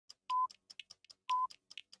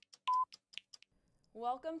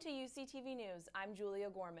Welcome to UCTV News. I'm Julia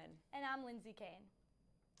Gorman. And I'm Lindsey Kane.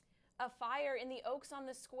 A fire in the Oaks on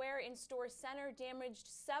the Square in Store Center damaged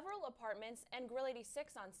several apartments and Grill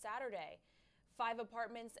 86 on Saturday. 5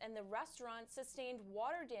 apartments and the restaurant sustained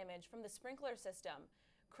water damage from the sprinkler system.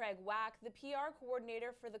 Craig Wack, the PR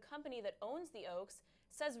coordinator for the company that owns the Oaks,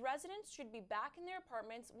 says residents should be back in their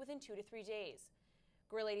apartments within 2 to 3 days.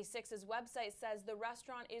 Grill 86's website says the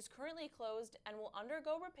restaurant is currently closed and will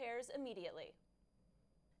undergo repairs immediately.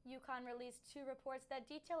 UConn released 2 reports that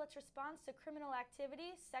detail its response to criminal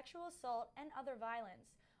activity, sexual assault, and other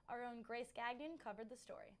violence. Our own Grace Gagnon covered the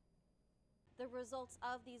story. The results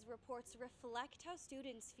of these reports reflect how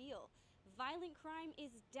students feel. Violent crime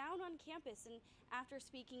is down on campus, and after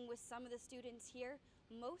speaking with some of the students here,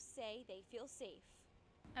 most say they feel safe.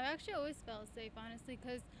 I've actually always felt safe, honestly,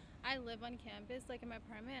 because I live on campus, in my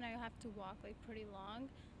apartment, and I have to walk pretty long,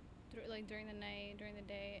 during the night, during the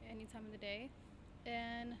day, any time of the day.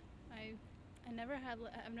 And I've never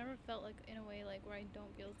felt in a way where I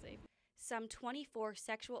don't feel safe. Some 24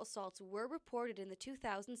 sexual assaults were reported in the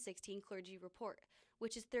 2016 clergy report,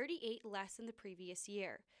 which is 38 less than the previous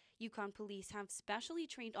year. UConn police have specially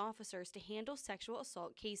trained officers to handle sexual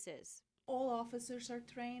assault cases. All officers are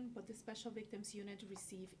trained, but the Special Victims Unit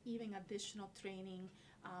receive even additional training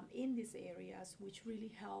in these areas, which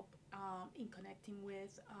really help in connecting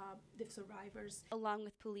with the survivors. Along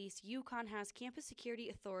with police, UConn has campus security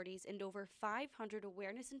authorities and over 500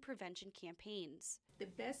 awareness and prevention campaigns. The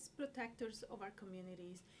best protectors of our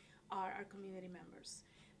communities are our community members,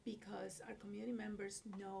 because our community members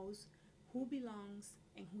knows who belongs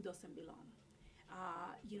and who doesn't belong.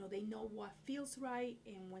 They know what feels right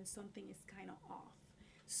and when something is kind of off.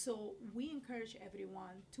 So we encourage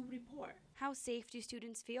everyone to report. How safe do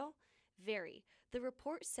students feel? Very. The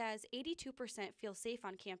report says 82% feel safe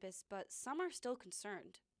on campus, but some are still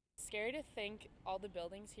concerned. It's scary to think all the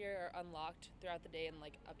buildings here are unlocked throughout the day and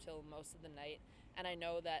up till most of the night. And I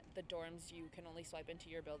know that the dorms, you can only swipe into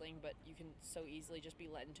your building, but you can so easily just be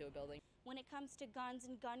let into a building. When it comes to guns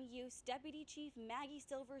and gun use, Deputy Chief Maggie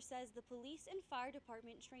Silver says the police and fire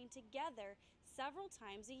department train together several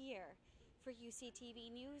times a year. For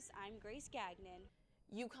UCTV News, I'm Grace Gagnon.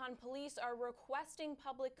 UConn police are requesting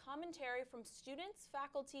public commentary from students,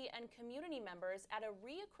 faculty, and community members at a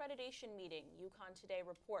re-accreditation meeting, UConn Today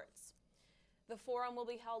reports. The forum will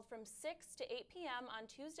be held from 6 to 8 p.m. on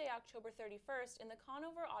Tuesday, October 31st in the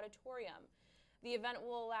Conover Auditorium. The event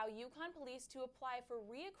will allow UConn police to apply for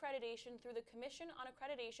re-accreditation through the Commission on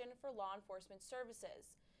Accreditation for Law Enforcement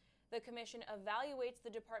Services. The commission evaluates the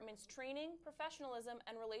department's training, professionalism,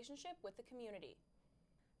 and relationship with the community.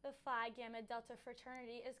 The Phi Gamma Delta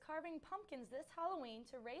fraternity is carving pumpkins this Halloween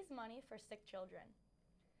to raise money for sick children.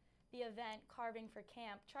 The event, Carving for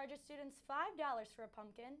Camp, charges students $5 for a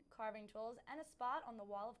pumpkin, carving tools, and a spot on the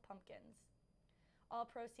wall of pumpkins. All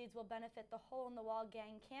proceeds will benefit the Hole in the Wall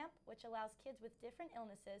Gang Camp, which allows kids with different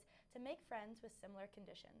illnesses to make friends with similar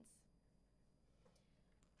conditions.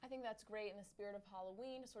 I think that's great in the spirit of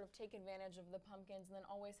Halloween to sort of take advantage of the pumpkins and then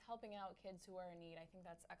always helping out kids who are in need. I think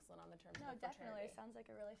that's excellent on the terms of the fraternity. Definitely. Sounds like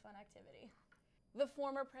a really fun activity. The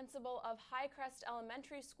former principal of Highcrest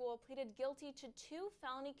Elementary School pleaded guilty to 2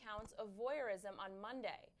 felony counts of voyeurism on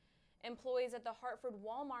Monday. Employees at the Hartford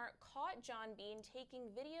Walmart caught John Bean taking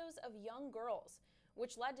videos of young girls,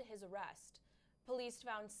 which led to his arrest. Police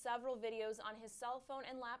found several videos on his cell phone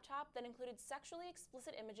and laptop that included sexually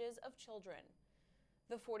explicit images of children.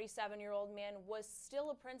 The 47-year-old man was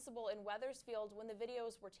still a principal in Wethersfield when the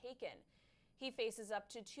videos were taken. He faces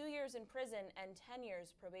up to 2 years in prison and 10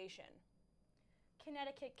 years probation.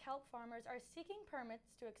 Connecticut kelp farmers are seeking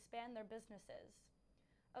permits to expand their businesses.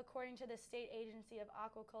 According to the State Agency of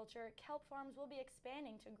Aquaculture, kelp farms will be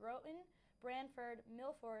expanding to Groton, Branford,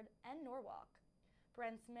 Milford, and Norwalk.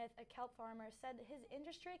 Brent Smith, a kelp farmer, said that his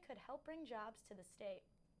industry could help bring jobs to the state.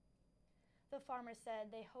 The farmer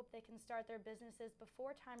said they hope they can start their businesses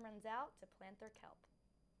before time runs out to plant their kelp.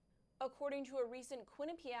 According to a recent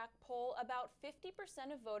Quinnipiac poll, about 50%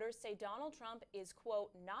 of voters say Donald Trump is,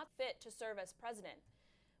 quote, not fit to serve as president.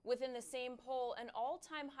 Within the same poll, an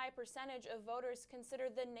all-time high percentage of voters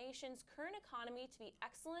consider the nation's current economy to be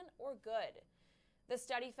excellent or good. The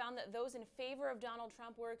study found that those in favor of Donald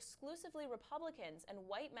Trump were exclusively Republicans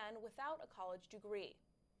and white men without a college degree.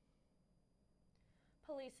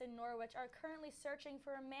 Police in Norwich are currently searching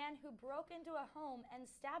for a man who broke into a home and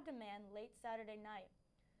stabbed a man late Saturday night.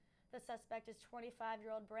 The suspect is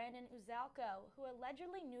 25-year-old Brandon Uzalko, who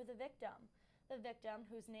allegedly knew the victim. The victim,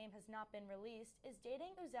 whose name has not been released, is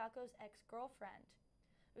dating Uzalko's ex-girlfriend.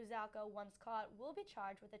 Uzalko, once caught, will be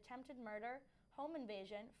charged with attempted murder, home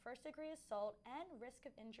invasion, first-degree assault, and risk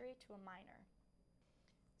of injury to a minor.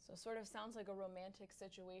 So sort of sounds like a romantic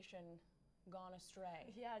situation gone astray.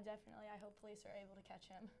 Yeah, definitely. I hope police are able to catch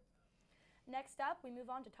him. Next up, we move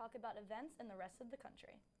on to talk about events in the rest of the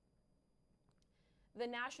country. The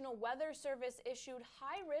National Weather Service issued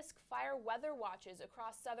high-risk fire weather watches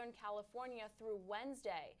across Southern California through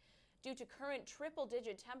Wednesday due to current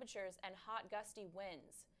triple-digit temperatures and hot, gusty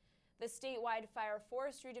winds. The statewide Fire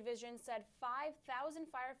Forestry Division said 5,000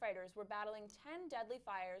 firefighters were battling 10 deadly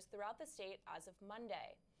fires throughout the state as of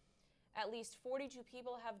Monday. At least 42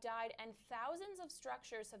 people have died and thousands of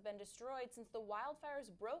structures have been destroyed since the wildfires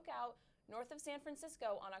broke out north of San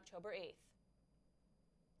Francisco on October 8th.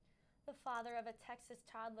 The father of a Texas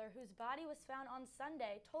toddler whose body was found on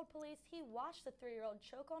Sunday told police he watched the 3-year-old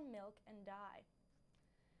choke on milk and die.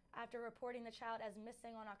 After reporting the child as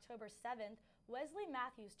missing on October 7th, Wesley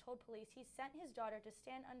Matthews told police he sent his daughter to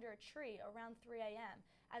stand under a tree around 3 a.m.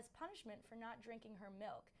 as punishment for not drinking her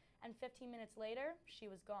milk, and 15 minutes later,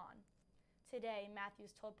 she was gone. Today,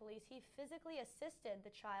 Matthews told police he physically assisted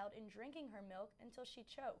the child in drinking her milk until she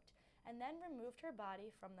choked, and then removed her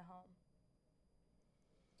body from the home.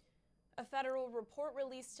 A federal report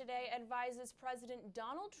released today advises President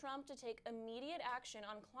Donald Trump to take immediate action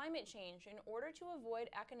on climate change in order to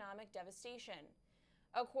avoid economic devastation.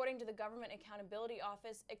 According to the Government Accountability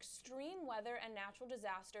Office, extreme weather and natural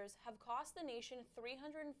disasters have cost the nation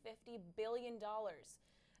 $350 billion.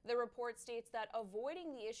 The report states that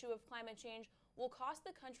avoiding the issue of climate change will cost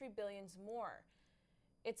the country billions more.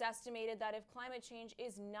 It's estimated that if climate change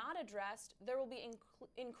is not addressed, there will be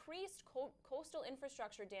increased coastal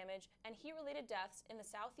infrastructure damage and heat-related deaths in the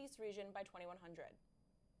southeast region by 2100.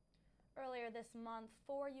 Earlier this month,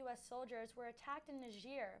 4 U.S. soldiers were attacked in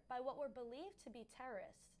Niger by what were believed to be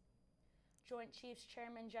terrorists. Joint Chiefs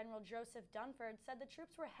Chairman General Joseph Dunford said the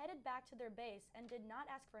troops were headed back to their base and did not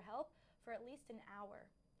ask for help for at least an hour.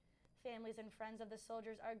 Families and friends of the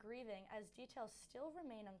soldiers are grieving as details still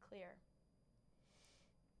remain unclear.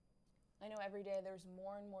 I know every day there's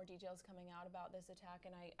more and more details coming out about this attack,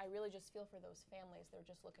 and I really just feel for those families. They're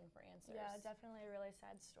just looking for answers. Yeah, definitely a really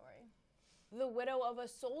sad story. The widow of a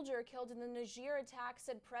soldier killed in the Niger attack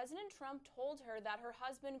said President Trump told her that her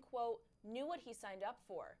husband, quote, knew what he signed up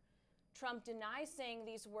for. Trump denies saying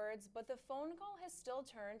these words, but the phone call has still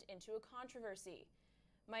turned into a controversy.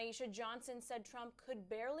 Maisha Johnson said Trump could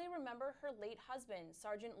barely remember her late husband,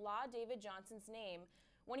 Sergeant Law David Johnson's name,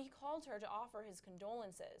 when he called her to offer his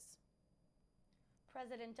condolences.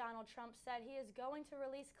 President Donald Trump said he is going to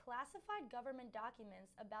release classified government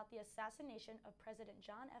documents about the assassination of President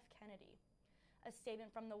John F. Kennedy. A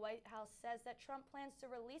statement from the White House says that Trump plans to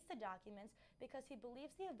release the documents because he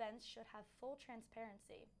believes the events should have full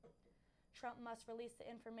transparency. Trump must release the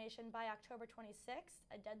information by October 26th,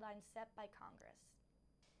 a deadline set by Congress.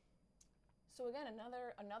 So again,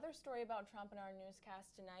 another story about Trump in our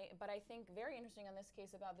newscast tonight, but I think very interesting on this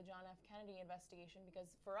case about the John F. Kennedy investigation,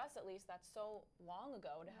 because for us at least, that's so long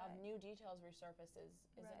ago. To have new details resurface is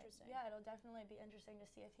interesting. Yeah, it'll definitely be interesting to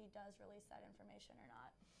see if he does release that information or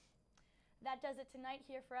not. That does it tonight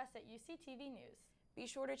here for us at UCTV News.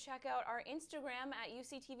 Be sure to check out our Instagram at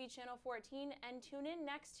UCTV Channel 14 and tune in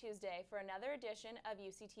next Tuesday for another edition of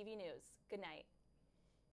UCTV News. Good night.